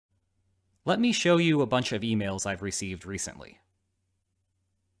Let me show you a bunch of emails I've received recently.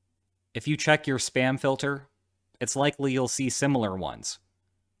 If you check your spam filter, it's likely you'll see similar ones,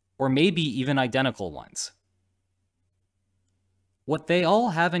 or maybe even identical ones. What they all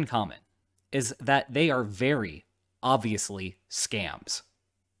have in common is that they are very obviously scams.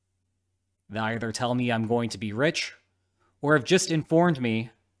 They either tell me I'm going to be rich, or have just informed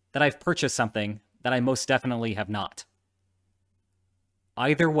me that I've purchased something that I most definitely have not.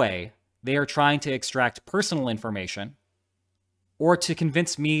 Either way, they are trying to extract personal information, or to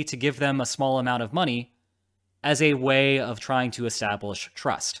convince me to give them a small amount of money as a way of trying to establish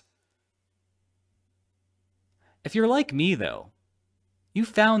trust. If you're like me, though, you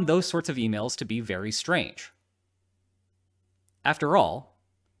found those sorts of emails to be very strange. After all,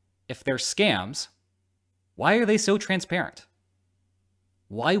 if they're scams, why are they so transparent?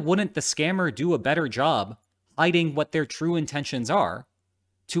 Why wouldn't the scammer do a better job hiding what their true intentions are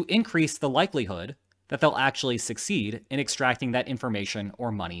to increase the likelihood that they'll actually succeed in extracting that information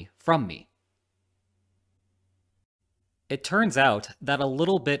or money from me? It turns out that a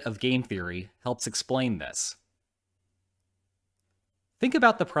little bit of game theory helps explain this. Think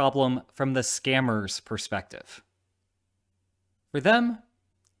about the problem from the scammer's perspective. For them,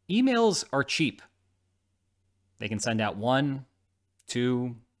 emails are cheap. They can send out 1,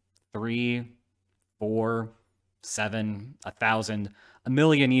 2, 3, 4, 7, 1,000, a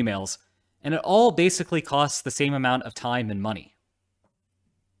million emails, and it all basically costs the same amount of time and money.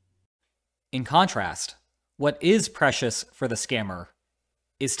 In contrast, what is precious for the scammer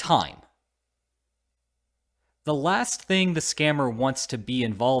is time. The last thing the scammer wants to be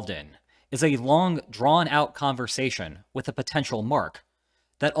involved in is a long, drawn-out conversation with a potential mark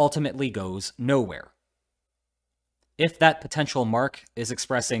that ultimately goes nowhere. If that potential mark is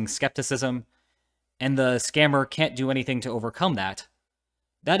expressing skepticism, and the scammer can't do anything to overcome that,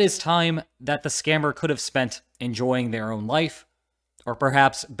 that is time that the scammer could have spent enjoying their own life, or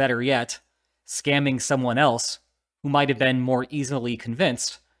perhaps, better yet, scamming someone else who might have been more easily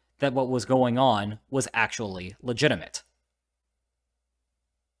convinced that what was going on was actually legitimate.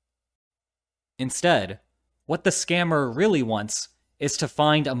 Instead, what the scammer really wants is to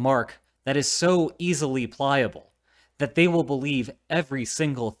find a mark that is so easily pliable that they will believe every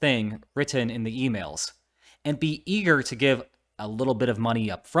single thing written in the emails and be eager to give a little bit of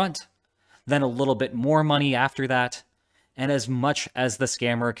money up front, then a little bit more money after that, and as much as the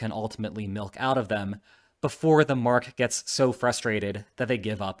scammer can ultimately milk out of them before the mark gets so frustrated that they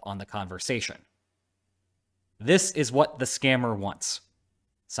give up on the conversation. This is what the scammer wants.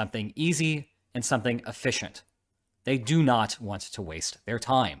 Something easy and something efficient. They do not want to waste their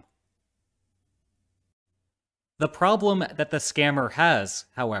time. The problem that the scammer has,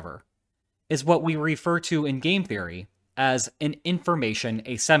 however, is what we refer to in game theory as an information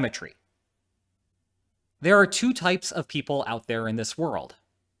asymmetry. There are two types of people out there in this world.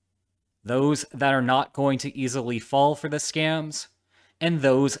 Those that are not going to easily fall for the scams, and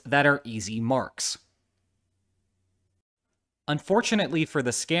those that are easy marks. Unfortunately for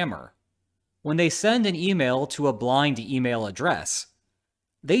the scammer, when they send an email to a blind email address,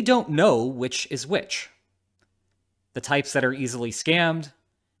 they don't know which is which. The types that are easily scammed,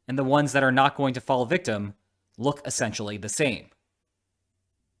 and the ones that are not going to fall victim, look essentially the same.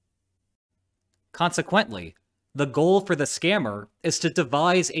 Consequently, the goal for the scammer is to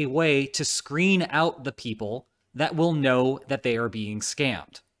devise a way to screen out the people that will know that they are being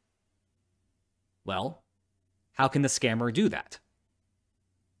scammed. Well, how can the scammer do that?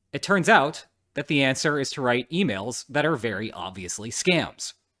 It turns out that the answer is to write emails that are very obviously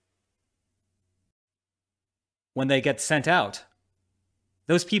scams. When they get sent out,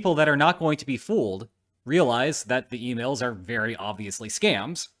 those people that are not going to be fooled realize that the emails are very obviously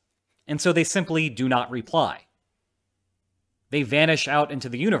scams, and so they simply do not reply. They vanish out into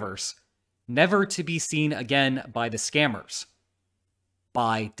the universe, never to be seen again by the scammers.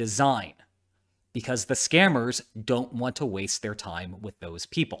 By design. Because the scammers don't want to waste their time with those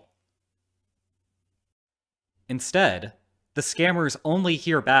people. Instead, the scammers only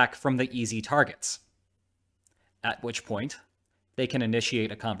hear back from the easy targets. At which point, they can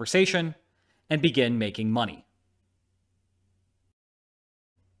initiate a conversation and begin making money.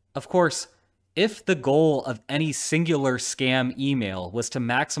 Of course, if the goal of any singular scam email was to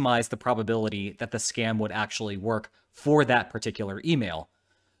maximize the probability that the scam would actually work for that particular email,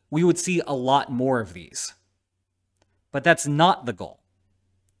 we would see a lot more of these. But that's not the goal.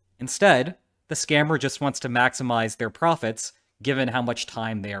 Instead, the scammer just wants to maximize their profits given how much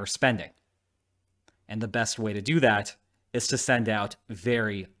time they are spending. And the best way to do that is to send out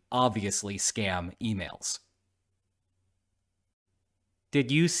very obviously scam emails.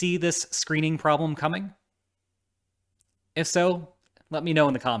 Did you see this screening problem coming? If so, let me know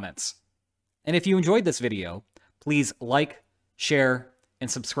in the comments. And if you enjoyed this video, please like, share, and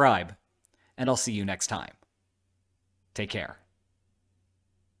subscribe, and I'll see you next time. Take care.